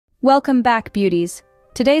Welcome back, beauties.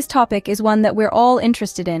 Today's topic is one that we're all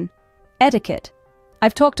interested in: etiquette.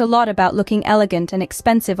 I've talked a lot about looking elegant and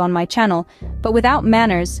expensive on my channel, but without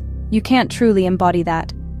manners, you can't truly embody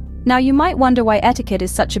that. Now you might wonder why etiquette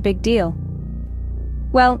is such a big deal.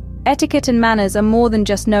 Well, etiquette and manners are more than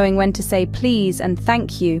just knowing when to say please and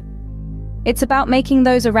thank you. It's about making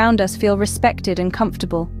those around us feel respected and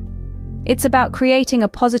comfortable. It's about creating a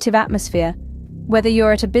positive atmosphere, whether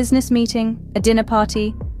you're at a business meeting, a dinner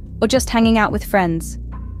party, or just hanging out with friends.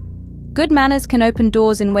 Good manners can open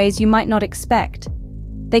doors in ways you might not expect.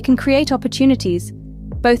 They can create opportunities,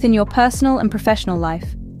 both in your personal and professional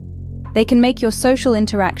life. They can make your social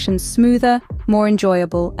interactions smoother, more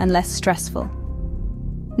enjoyable, and less stressful.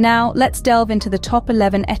 Now, let's delve into the top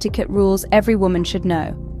 11 etiquette rules every woman should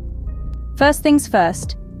know. First things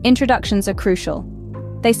first, introductions are crucial.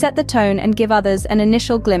 They set the tone and give others an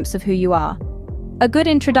initial glimpse of who you are. A good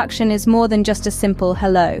introduction is more than just a simple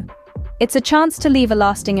hello. It's a chance to leave a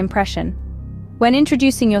lasting impression. When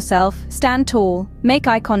introducing yourself, stand tall, make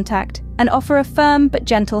eye contact, and offer a firm but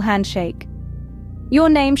gentle handshake. Your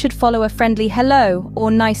name should follow a friendly hello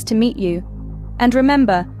or nice to meet you. And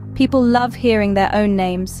remember, people love hearing their own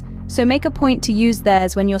names, so make a point to use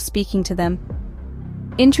theirs when you're speaking to them.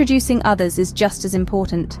 Introducing others is just as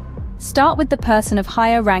important. Start with the person of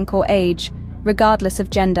higher rank or age, regardless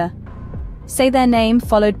of gender. Say their name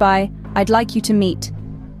followed by, "I'd like you to meet,"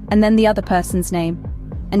 and then the other person's name.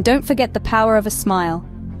 And don't forget the power of a smile.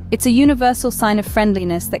 It's a universal sign of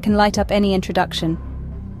friendliness that can light up any introduction.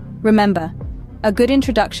 Remember, a good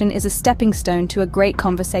introduction is a stepping stone to a great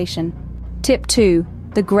conversation. Tip 2.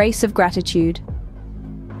 The grace of gratitude.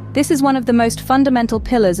 This is one of the most fundamental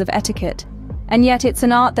pillars of etiquette, and yet it's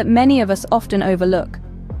an art that many of us often overlook.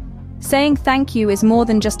 Saying thank you is more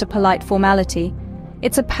than just a polite formality.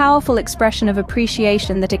 It's a powerful expression of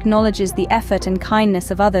appreciation that acknowledges the effort and kindness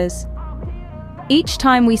of others. Each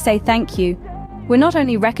time we say thank you, we're not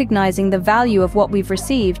only recognizing the value of what we've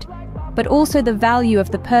received, but also the value of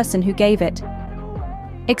the person who gave it.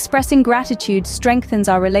 Expressing gratitude strengthens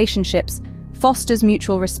our relationships, fosters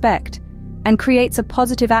mutual respect, and creates a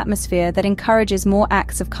positive atmosphere that encourages more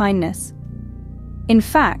acts of kindness. In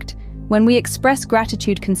fact, when we express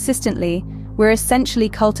gratitude consistently, we're essentially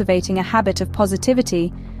cultivating a habit of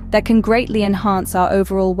positivity that can greatly enhance our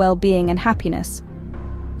overall well-being and happiness.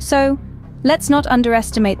 So, let's not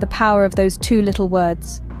underestimate the power of those two little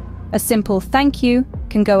words. A simple thank you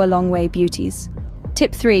can go a long way, beauties.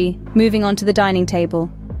 Tip 3. Moving on to the dining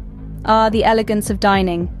table. The Elegance of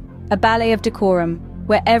Dining, a ballet of decorum,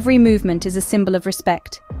 where every movement is a symbol of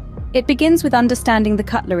respect. It begins with understanding the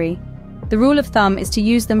cutlery. The rule of thumb is to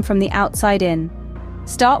use them from the outside in.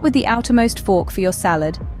 Start with the outermost fork for your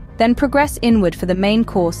salad, then progress inward for the main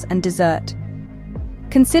course and dessert.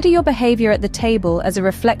 Consider your behavior at the table as a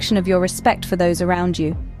reflection of your respect for those around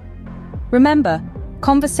you. Remember,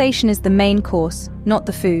 conversation is the main course, not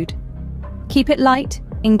the food. Keep it light,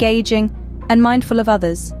 engaging, and mindful of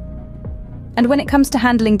others. And when it comes to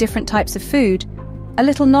handling different types of food, a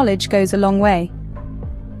little knowledge goes a long way.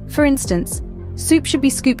 For instance, soup should be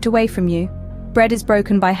scooped away from you. Bread is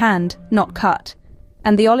broken by hand, not cut.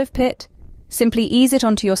 And the olive pit? Simply ease it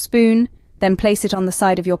onto your spoon, then place it on the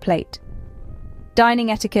side of your plate. Dining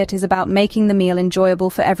etiquette is about making the meal enjoyable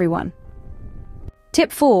for everyone.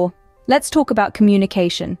 Tip 4. Let's talk about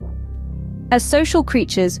communication. As social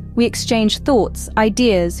creatures, we exchange thoughts,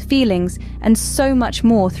 ideas, feelings, and so much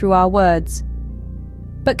more through our words.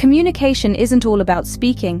 But communication isn't all about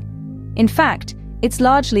speaking. In fact, it's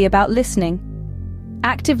largely about listening.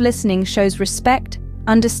 Active listening shows respect,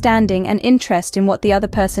 understanding, and interest in what the other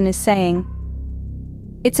person is saying.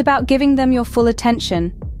 It's about giving them your full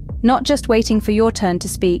attention, not just waiting for your turn to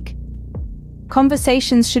speak.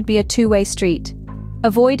 Conversations should be a two-way street.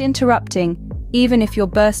 Avoid interrupting, even if you're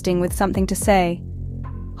bursting with something to say.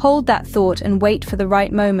 Hold that thought and wait for the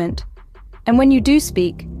right moment. And when you do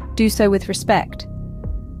speak, do so with respect.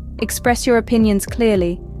 Express your opinions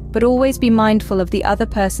clearly, but always be mindful of the other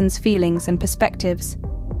person's feelings and perspectives.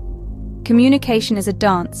 Communication is a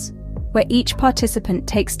dance, where each participant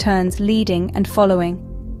takes turns leading and following.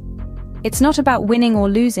 It's not about winning or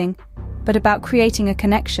losing, but about creating a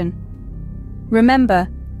connection. Remember,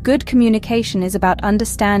 good communication is about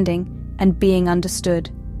understanding and being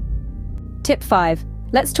understood. Tip 5.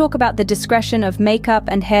 Let's talk about the discretion of makeup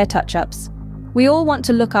and hair touch-ups. We all want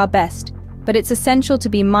to look our best, but it's essential to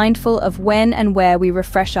be mindful of when and where we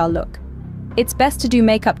refresh our look. It's best to do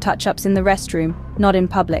makeup touch-ups in the restroom, not in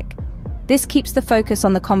public. This keeps the focus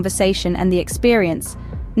on the conversation and the experience,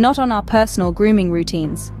 not on our personal grooming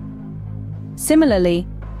routines. Similarly,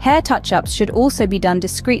 hair touch-ups should also be done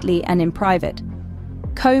discreetly and in private.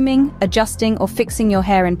 Combing, adjusting, or fixing your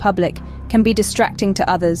hair in public can be distracting to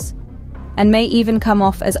others, and may even come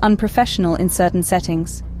off as unprofessional in certain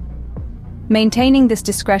settings. Maintaining this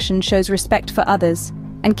discretion shows respect for others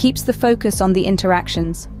and keeps the focus on the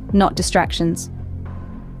interactions, not distractions.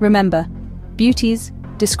 Remember,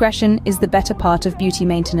 discretion is the better part of beauty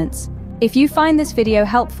maintenance. If you find this video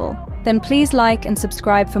helpful, then please like and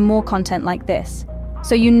subscribe for more content like this,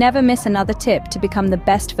 so you never miss another tip to become the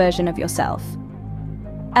best version of yourself.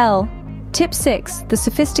 Tip 6, the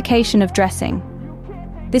sophistication of dressing.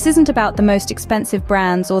 This isn't about the most expensive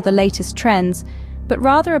brands or the latest trends, but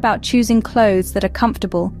rather about choosing clothes that are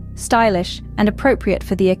comfortable, stylish, and appropriate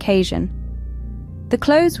for the occasion. The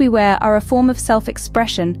clothes we wear are a form of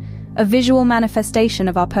self-expression, a visual manifestation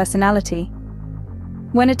of our personality.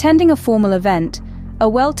 When attending a formal event, a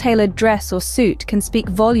well-tailored dress or suit can speak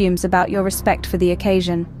volumes about your respect for the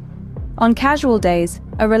occasion. On casual days,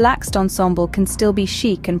 a relaxed ensemble can still be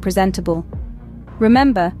chic and presentable.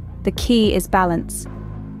 Remember, the key is balance.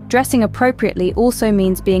 Dressing appropriately also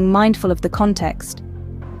means being mindful of the context.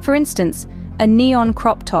 For instance, a neon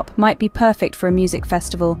crop top might be perfect for a music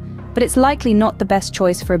festival, but it's likely not the best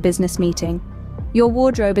choice for a business meeting. Your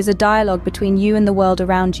wardrobe is a dialogue between you and the world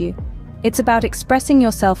around you. It's about expressing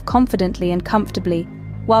yourself confidently and comfortably,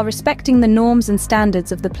 while respecting the norms and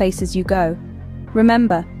standards of the places you go.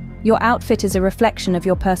 Remember, your outfit is a reflection of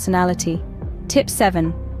your personality. Tip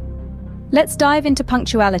 7. Let's dive into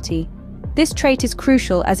punctuality. This trait is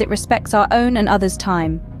crucial as it respects our own and others'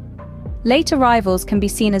 time. Late arrivals can be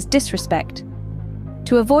seen as disrespect.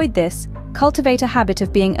 To avoid this, cultivate a habit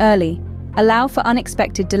of being early. Allow for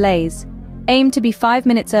unexpected delays. Aim to be 5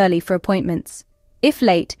 minutes early for appointments. If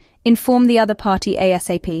late, inform the other party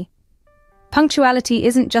ASAP. Punctuality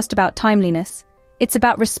isn't just about timeliness, it's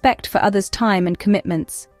about respect for others' time and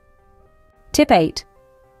commitments. Tip 8.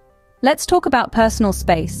 Let's talk about personal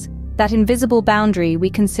space, that invisible boundary we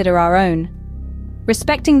consider our own.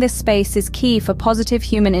 Respecting this space is key for positive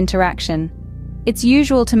human interaction. It's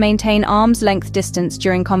usual to maintain arm's length distance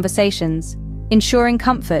during conversations, ensuring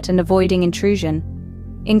comfort and avoiding intrusion.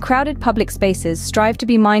 In crowded public spaces, strive to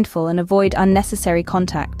be mindful and avoid unnecessary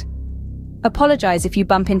contact. Apologize if you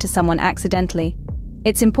bump into someone accidentally.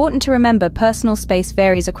 It's important to remember personal space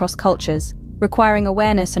varies across cultures, requiring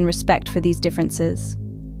awareness and respect for these differences.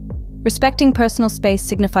 Respecting personal space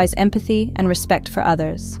signifies empathy and respect for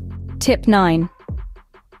others. Tip 9.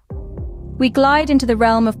 We glide into the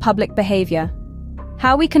realm of public behavior.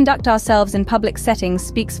 How we conduct ourselves in public settings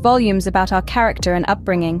speaks volumes about our character and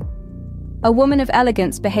upbringing. A woman of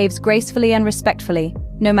elegance behaves gracefully and respectfully,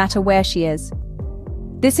 no matter where she is.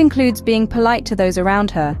 This includes being polite to those around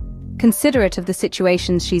her, considerate of the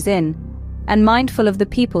situations she's in, and mindful of the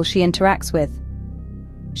people she interacts with.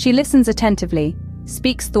 She listens attentively,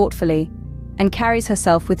 speaks thoughtfully, and carries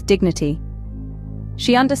herself with dignity.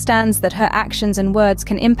 She understands that her actions and words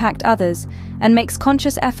can impact others and makes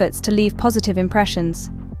conscious efforts to leave positive impressions.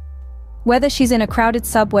 Whether she's in a crowded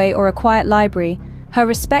subway or a quiet library, her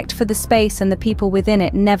respect for the space and the people within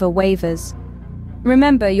it never wavers.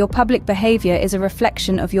 Remember, your public behavior is a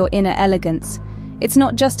reflection of your inner elegance. It's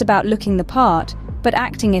not just about looking the part, but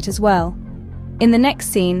acting it as well. In the next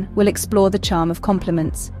scene, we'll explore the charm of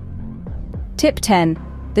compliments. Tip 10.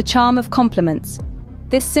 The charm of compliments.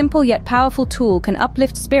 This simple yet powerful tool can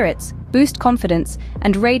uplift spirits, boost confidence,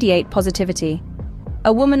 and radiate positivity.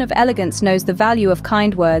 A woman of elegance knows the value of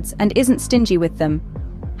kind words and isn't stingy with them.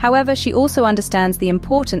 However, she also understands the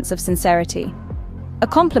importance of sincerity. A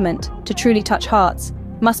compliment, to truly touch hearts,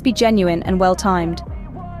 must be genuine and well-timed.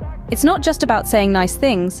 It's not just about saying nice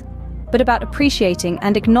things, but about appreciating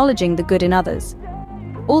and acknowledging the good in others.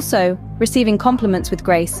 Also, receiving compliments with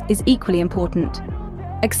grace is equally important.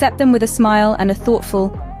 Accept them with a smile and a thoughtful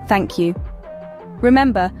thank you.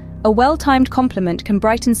 Remember, a well-timed compliment can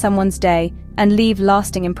brighten someone's day and leave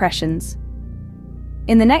lasting impressions.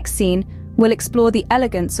 In the next scene, we'll explore the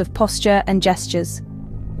elegance of posture and gestures.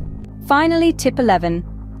 Finally, tip 11.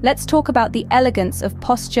 Let's talk about the elegance of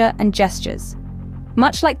posture and gestures.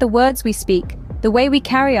 Much like the words we speak, the way we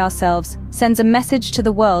carry ourselves sends a message to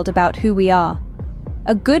the world about who we are.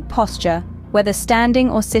 A good posture, whether standing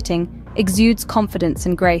or sitting, exudes confidence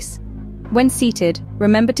and grace. When seated,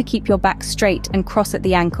 remember to keep your back straight and cross at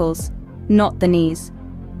the ankles, not the knees.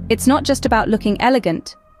 It's not just about looking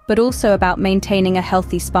elegant, but also about maintaining a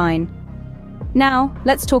healthy spine. Now,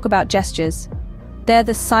 let's talk about gestures. They're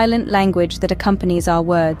the silent language that accompanies our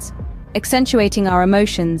words, accentuating our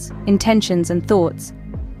emotions, intentions, and thoughts.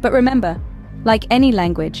 But remember, like any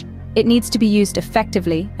language, it needs to be used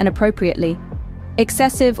effectively and appropriately.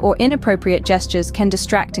 Excessive or inappropriate gestures can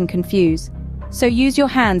distract and confuse, so use your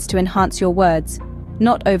hands to enhance your words,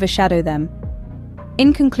 not overshadow them.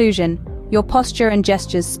 In conclusion, your posture and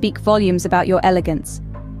gestures speak volumes about your elegance.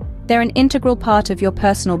 They're an integral part of your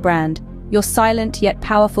personal brand, your silent yet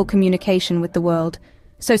powerful communication with the world.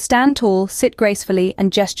 So stand tall, sit gracefully,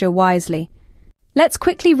 and gesture wisely. Let's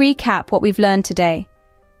quickly recap what we've learned today.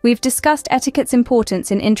 We've discussed etiquette's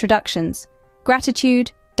importance in introductions,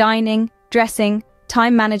 gratitude, dining, dressing,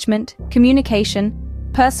 time management, communication,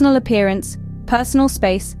 personal appearance, personal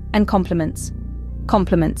space, and compliments.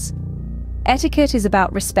 Compliments. Etiquette is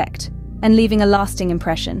about respect and leaving a lasting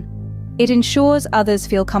impression. It ensures others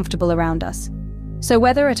feel comfortable around us. So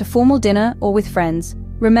whether at a formal dinner or with friends,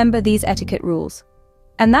 remember these etiquette rules.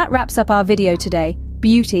 And that wraps up our video today,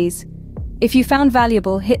 beauties. If you found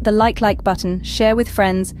valuable, hit the like button, share with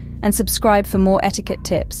friends, and subscribe for more etiquette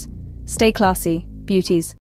tips. Stay classy, beauties.